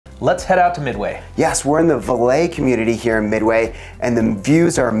let's head out to Midway. Yes, we're in the Valais community here in Midway, and the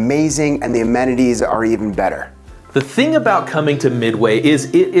views are amazing and the amenities are even better. The thing about coming to Midway is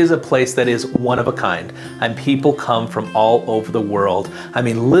it is a place that is one of a kind, and people come from all over the world. I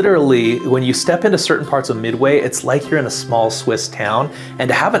mean, literally, when you step into certain parts of Midway, it's like you're in a small Swiss town, and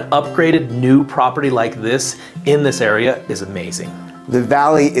to have an upgraded new property like this in this area is amazing. The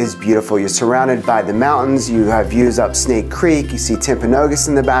valley is beautiful. You're surrounded by the mountains. You have views up Snake Creek. You see Timpanogos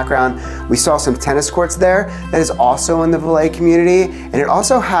in the background. We saw some tennis courts there. That is also in the Valais community. And it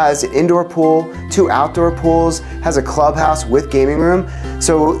also has an indoor pool, 2 outdoor pools, has a clubhouse with gaming room.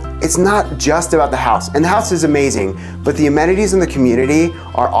 So it's not just about the house. And the house is amazing, but the amenities in the community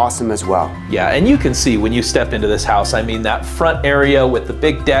are awesome as well. Yeah, and you can see when you step into this house, I mean, that front area with the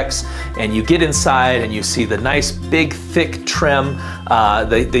big decks, and you get inside and you see the nice big thick trim,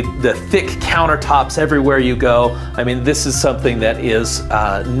 the thick countertops everywhere you go. I mean, this is something that is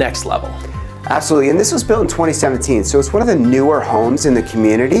next level. Absolutely, and this was built in 2017, so it's one of the newer homes in the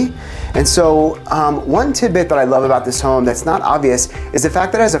community. And so one tidbit that I love about this home that's not obvious is the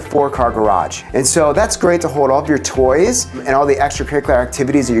fact that it has a 4-car garage. And so that's great to hold all of your toys and all the extracurricular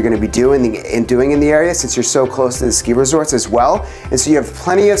activities that you're going to be doing in the area, since you're so close to the ski resorts as well. And so you have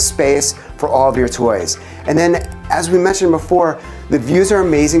plenty of space for all of your toys. And then, as we mentioned before, the views are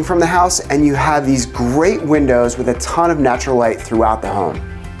amazing from the house, and you have these great windows with a ton of natural light throughout the home.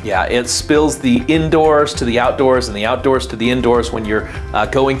 Yeah, it spills the indoors to the outdoors and the outdoors to the indoors when you're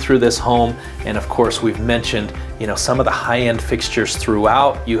going through this home. And of course, we've mentioned, you know, some of the high-end fixtures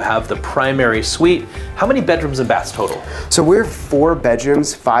throughout. You have the primary suite. How many bedrooms and baths total? So we're 4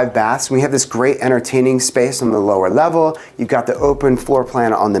 bedrooms, 5 baths. We have this great entertaining space on the lower level. You've got the open floor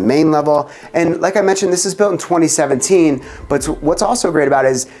plan on the main level. And like I mentioned, this is built in 2017, but what's also great about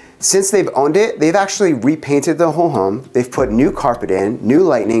it is since they've owned it, they've actually repainted the whole home. They've put new carpet in, new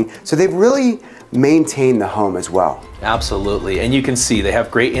lighting, so they've really maintained the home as well. Absolutely, and you can see they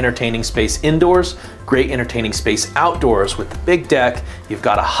have great entertaining space indoors, great entertaining space outdoors with the big deck. You've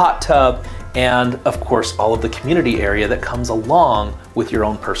got a hot tub, and of course all of the community area that comes along with your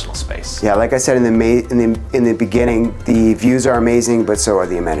own personal space. Yeah, like I said in the beginning, the views are amazing, but so are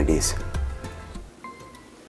the amenities.